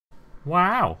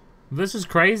Wow. This is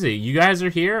crazy. You guys are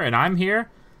here and I'm here,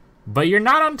 but you're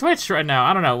not on Twitch right now.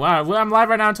 I don't know. Well, I'm live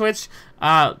right now on Twitch.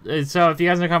 So if you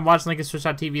guys want to come watch, link is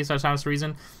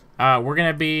twitch.tv/ThomasReason. We're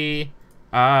going to be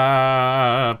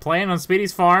playing on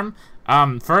Speedy's farm.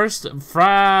 First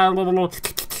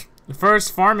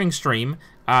farming stream.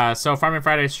 So Farming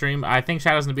Friday stream. I think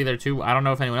Shadow's going to be there too. I don't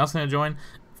know if anyone else is going to join.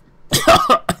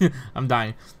 I'm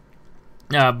dying.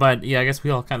 But yeah, I guess we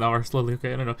all kind of are slowly.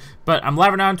 Okay, I don't know. But I'm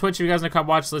live right now on Twitch. If you guys want to come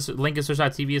watch, link is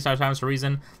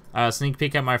twitch.tv/ThomasReason. Sneak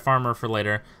peek at my farmer for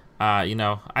later. You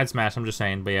know, I'd smash. I'm just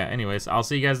saying. But yeah, anyways, I'll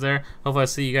see you guys there. Hopefully, I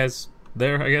see you guys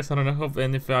there. I guess I don't know.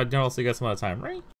 And if I don't, I'll see you guys some other time. Right?